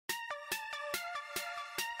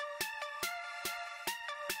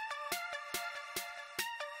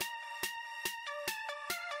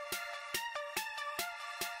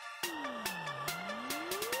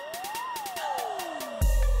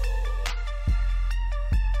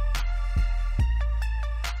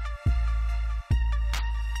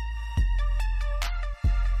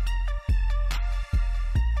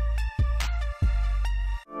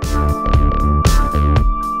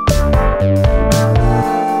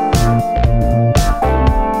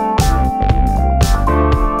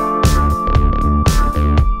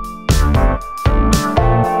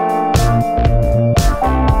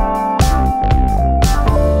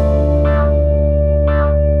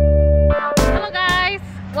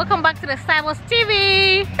welcome back to the Silas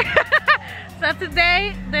TV. So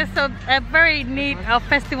today there's a very neat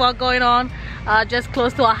festival going on just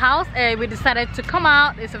close to our house, and we decided to come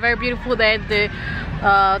out. It's a very beautiful day. The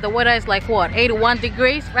weather is like what, 81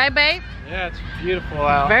 degrees, right babe? Yeah, it's beautiful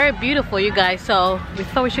out. Very beautiful, you guys. So we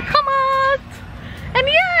thought we should come out, and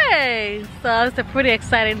yay! So it's a pretty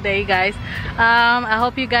exciting day, you guys. I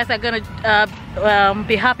hope you guys are gonna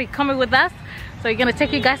be happy coming with us. So we're gonna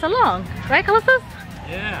take you guys along, right, Callistus?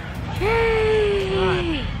 Yeah. Yay!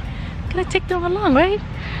 Right. Gonna take them along, right?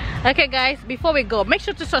 Okay, guys. Before we go, make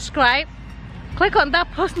sure to subscribe. Click on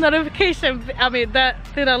that post notification. I mean, that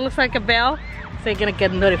thing that looks like a bell, so you're gonna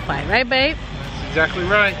get notified, right, babe? That's exactly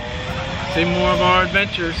right. See more of our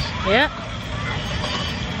adventures. Yeah.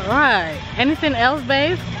 All right. Anything else,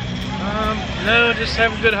 babe? No, just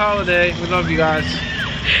have a good holiday. We love you guys.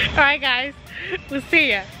 All right, guys. We'll see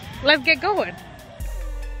ya. Let's get going.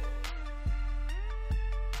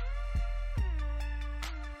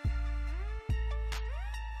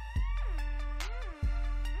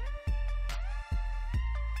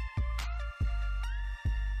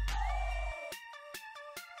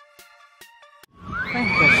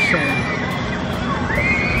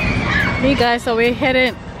 You guys, so we're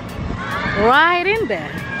heading right in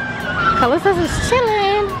there. Callistus is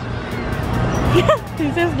chilling.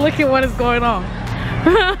 He's just looking what is going on.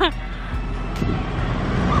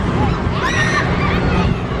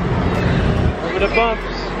 Over the bumps.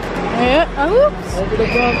 Yeah. Oops. Over the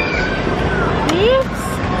bumps. Oops.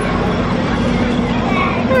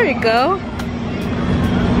 There we go.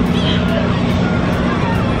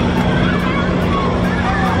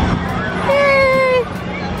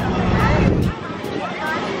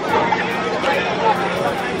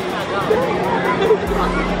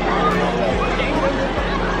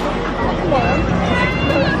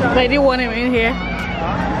 Wait, do you want him in here?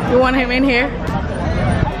 You want him in here?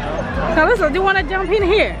 Callistus, do you want to jump in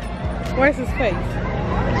here? Where's his face?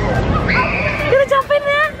 You want to jump in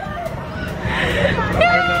there?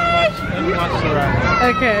 Yay!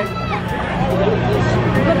 Okay.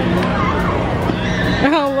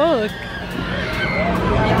 Oh, look.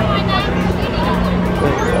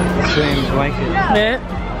 Same blanket. Yeah.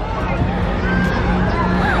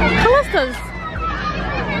 Callistus,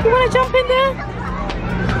 you want to jump in there?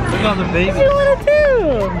 Look at all the babies. What do you want to do?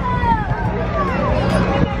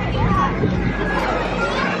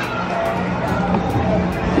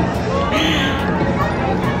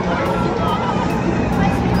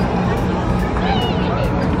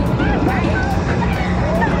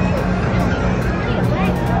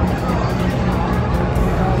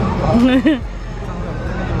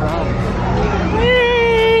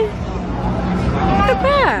 Hey! Look at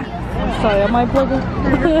that! I'm sorry, am I vlogging?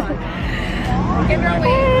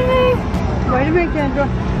 Hey! Wait a minute, Kendra.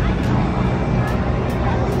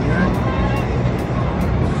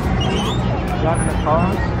 Driving the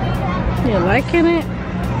cars. You liking it?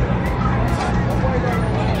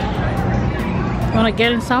 Wanna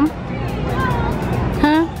get in some?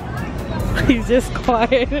 Huh? He's just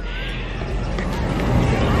quiet.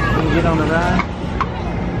 Can you get on the ride?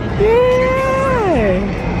 Yay!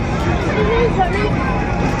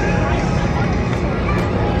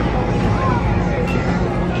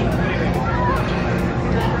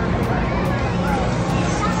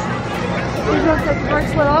 You want to take the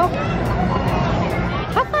bracelet off?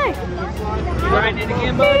 High five! You riding it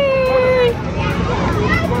again, bud? Yay!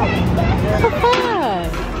 High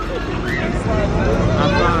five!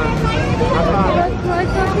 I'm fine.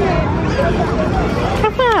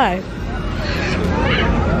 High five!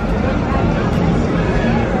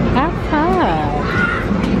 High five!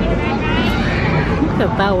 Look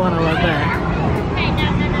at that one over there.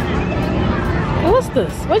 What's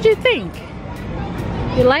this? What do you think?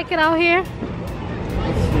 You like it out here?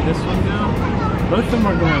 Let's see this one go. Both of them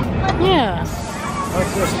are going. Yeah.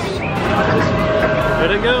 What's this? There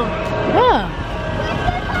they go. Yeah.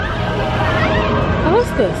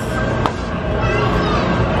 What's this?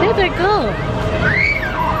 There they go.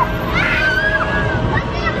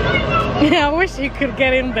 Yeah, I wish you could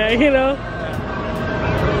get in there, you know.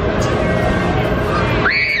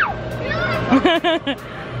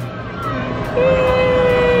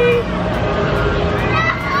 Yay.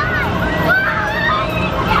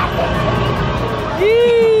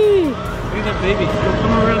 Yay. Look at that baby. Go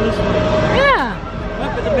come around this way. Yeah.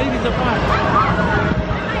 Look at the babies up high.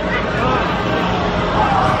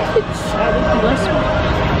 This one.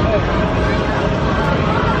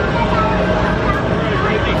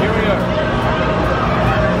 Here we are.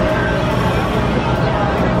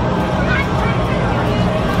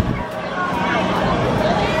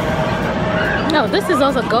 No, this is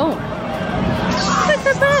also going. Look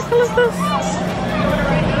at that, Callistus.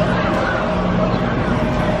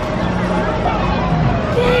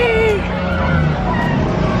 Yay!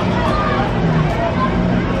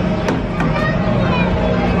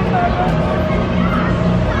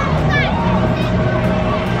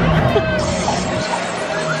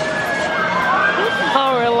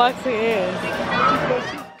 How relaxing it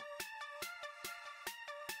is.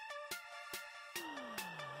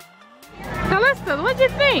 Callistus, what do you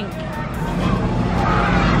think?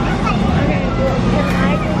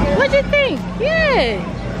 What do you think? Yay!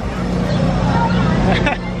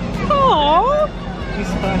 Oh, He's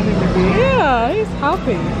smiling at me. yeah, he's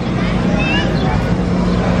happy.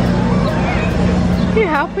 You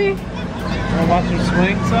happy? Wanna watch him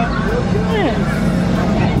swing some? Yeah.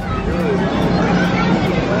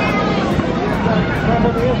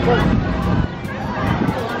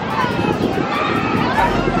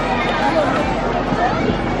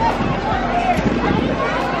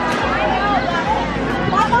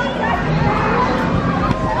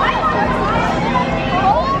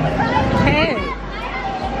 Hey.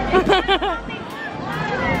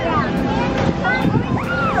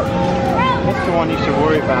 That's the one you should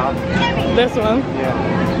worry about. This one?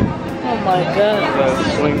 Yeah. Oh my god. The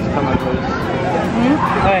swing's coming loose. Hmm?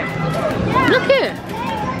 Hey. Look here.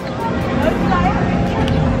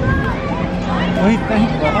 What do you think,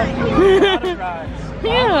 Bob?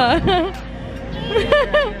 Yeah.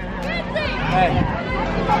 Hey.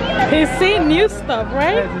 He's seeing new stuff, Hey,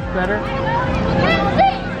 right? is this better?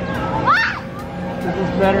 Is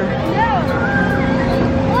this better?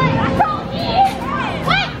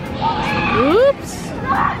 Oops.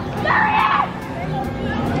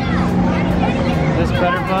 Is this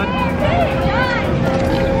better, bud?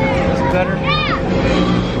 Is this better?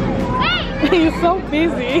 He's so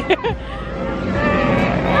busy.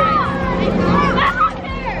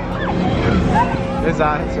 His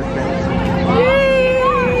eyes are crazy.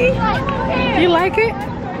 Yay! You like it?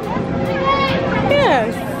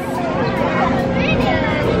 Yes.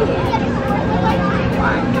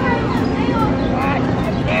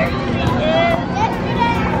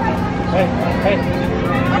 Hey, hey.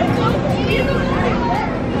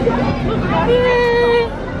 Yay!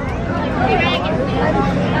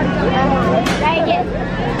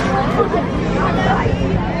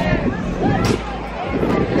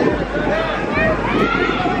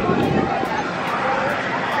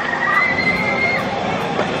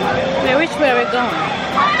 Now, which way are we going?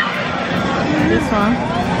 This one.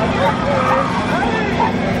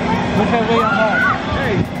 Look at way on hot.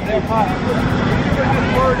 Hey, they're hot.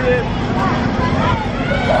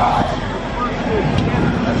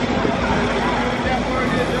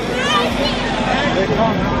 They're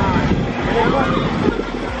coming.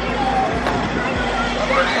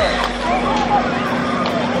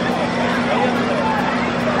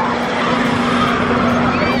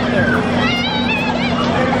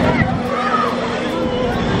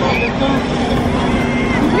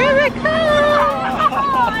 Here they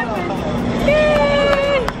come!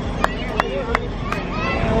 Yay!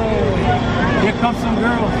 Here comes some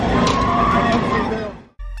girls.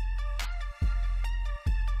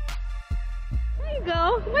 There you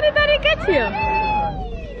go. What did Daddy get you?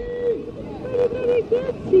 What did Daddy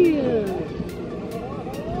get you?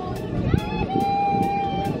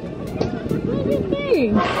 What do you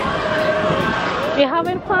think? You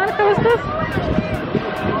having fun, Callistus?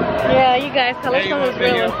 Yeah, you guys, Callistus is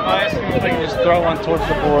really... I asked him if I can just throw one towards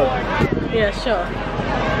the board. Yeah, sure.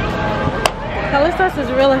 Callistus is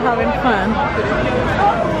really having fun.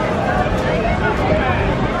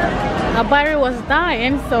 Our battery was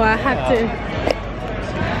dying, so I had to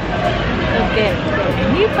get a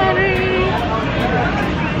new battery.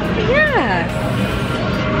 Yes.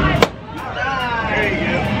 There you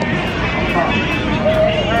go.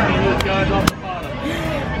 Those guys off the bottom.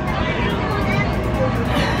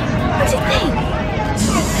 What do you think?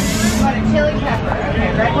 Chili pepper.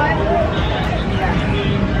 Okay, red one?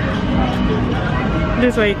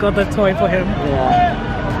 This way you got the toy for him.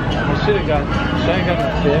 Yeah. I should have got the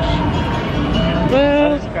fish. I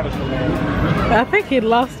Well, just got a banana. I think he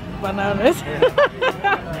loves bananas.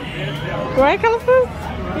 Right, Callistus?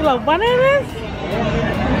 You love bananas?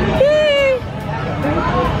 Yay!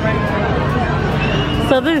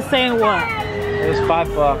 So this is saying what? It was $5.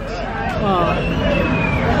 Oh.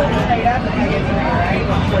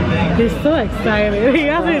 He's so excited. He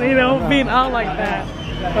hasn't, been out like that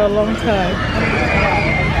for a long time.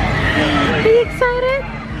 Are you excited?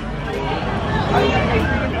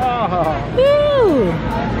 Oh. Ooh.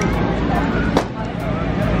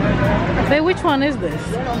 Hey, which one is this?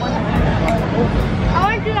 I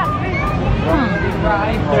want to do that first. Hmm.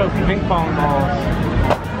 Throw ping pong balls.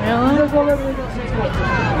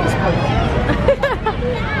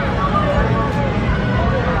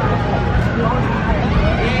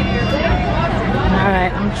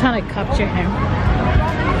 Alright, I'm trying to capture him.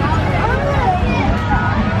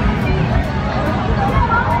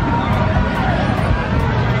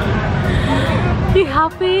 You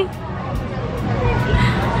happy?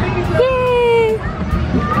 Yay!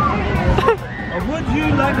 Would you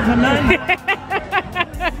like a banana?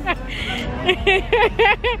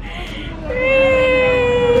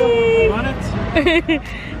 Want it?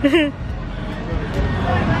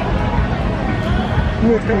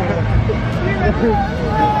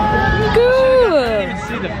 Good. I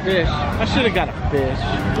see the fish. I should have got a fish.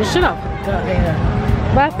 You should have got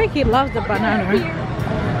it. But I think he loves the banana.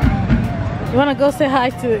 You wanna go say hi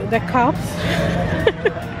to the cops?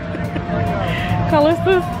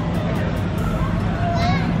 Callistus?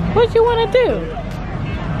 What you wanna do?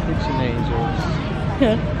 Kitchen angels.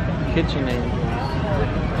 Kitchen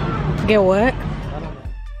angels. Get what?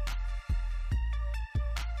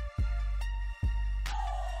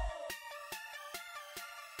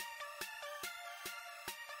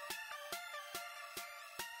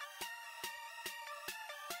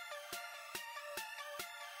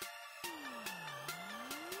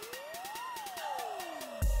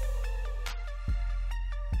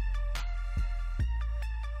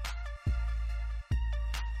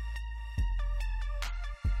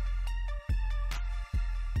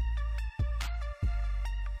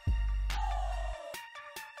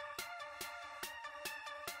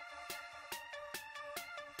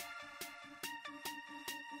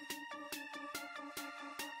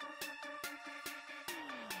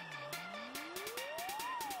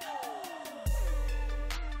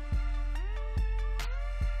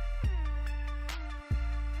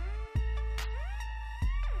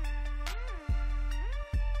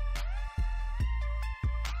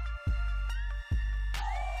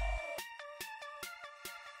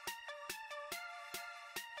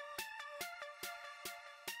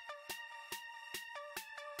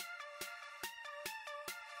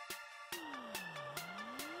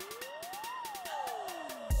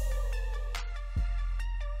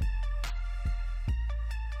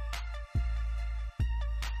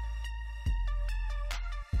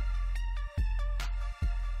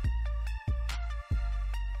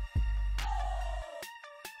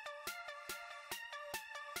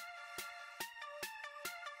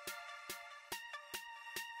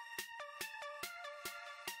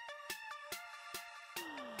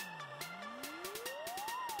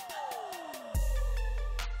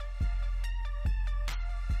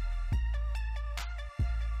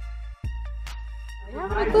 You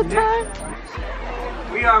having a good time?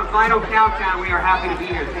 We are Final Countdown. We are happy to be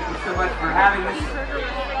here. Thank you so much for having us.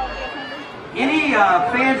 Any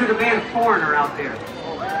fans of the band Foreigner out there?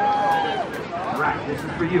 Right, this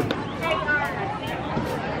is for you.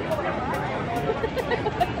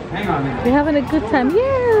 Hang on a minute. We're having a good time.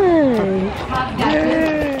 Yay!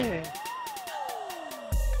 Yay!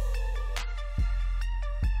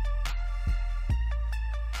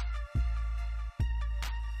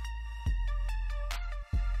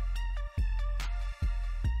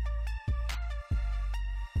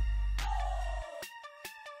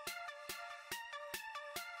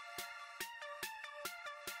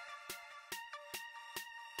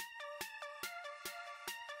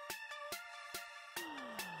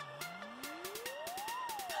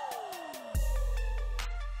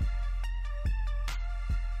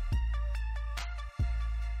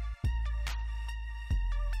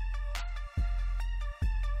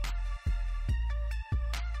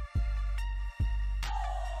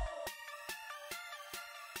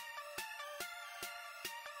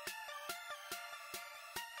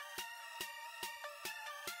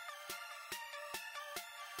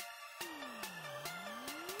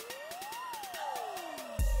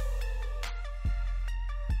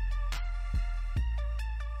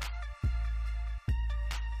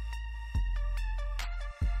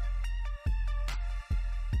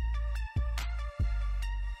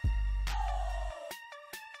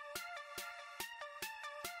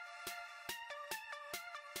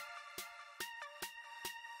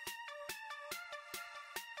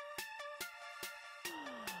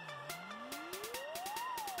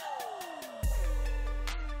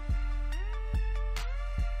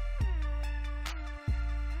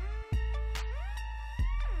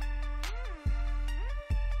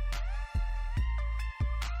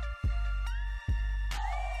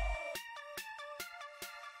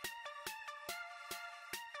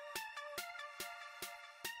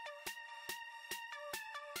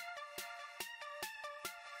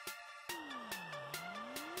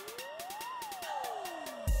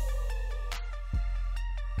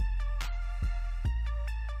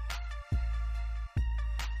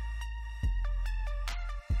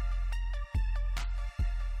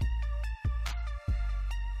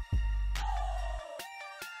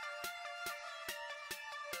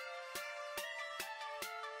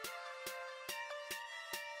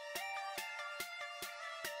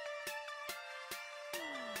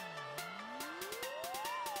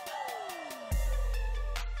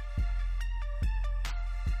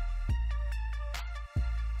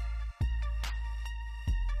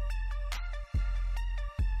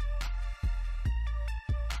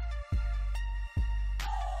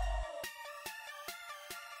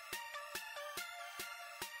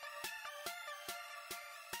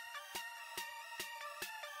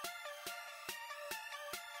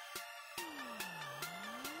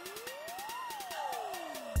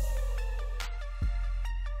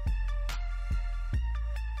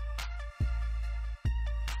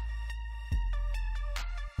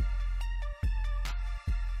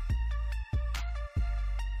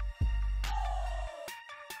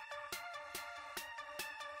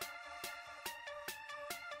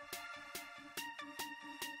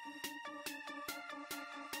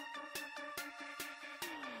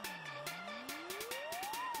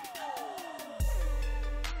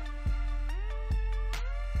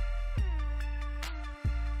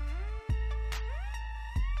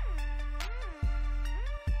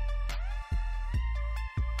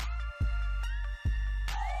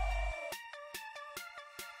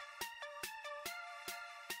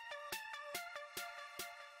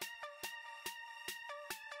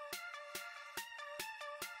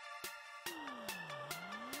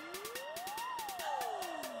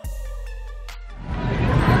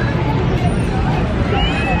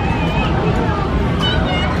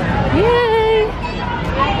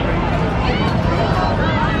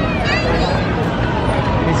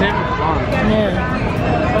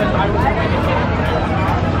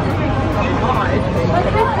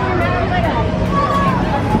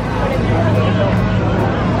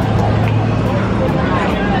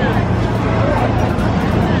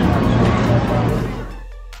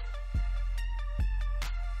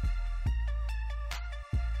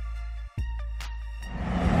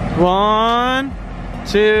 One,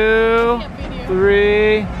 two,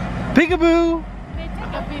 three. Peekaboo!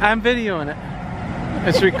 I'm videoing it.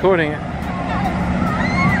 It's recording it.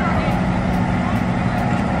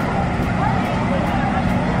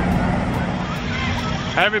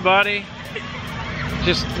 Hi everybody.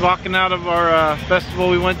 Just walking out of our festival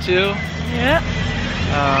we went to. Yeah.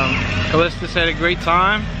 Callistus had a great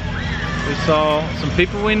time. We saw some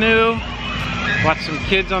people we knew. Watched some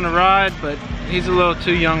kids on the ride, but he's a little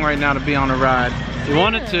too young right now to be on a ride. He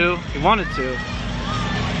wanted to. He wanted to.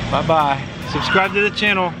 Bye-bye. Subscribe to the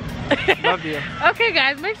channel. Love you. Okay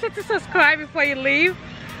guys, make sure to subscribe before you leave.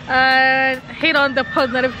 Hit on the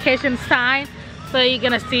post notification sign so you're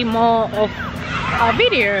gonna see more of our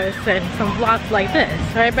videos and some vlogs like this.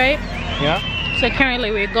 Right, babe? Yeah. So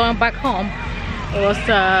currently we're going back home. It was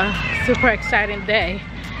a super exciting day.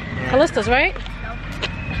 Callistus, right?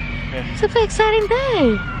 Yeah. Super exciting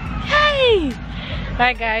day. Hey!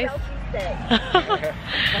 Bye guys.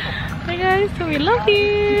 Bye guys, so we love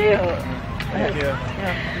you. Thank you.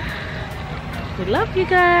 We love you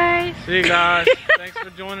guys. See you guys. Thanks for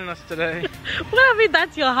joining us today. What I mean,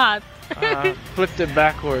 that's your heart. Flipped it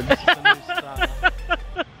backwards. So